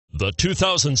The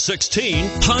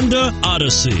 2016 Honda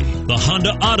Odyssey. The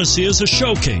Honda Odyssey is a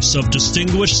showcase of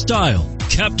distinguished style,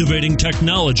 captivating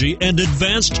technology, and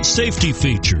advanced safety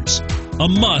features. A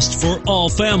must for all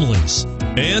families.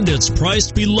 And it's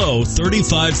priced below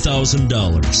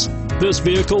 $35,000. This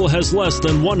vehicle has less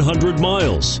than 100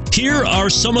 miles. Here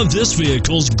are some of this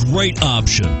vehicle's great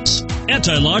options: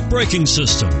 anti-lock braking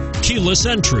system, keyless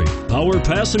entry, power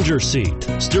passenger seat,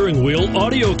 steering wheel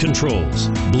audio controls,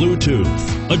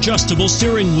 Bluetooth, adjustable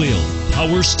steering wheel,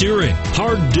 power steering,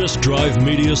 hard disk drive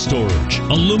media storage,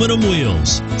 aluminum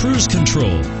wheels, cruise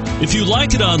control. If you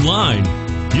like it online,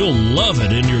 you'll love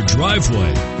it in your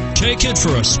driveway. Take it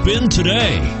for a spin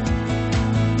today.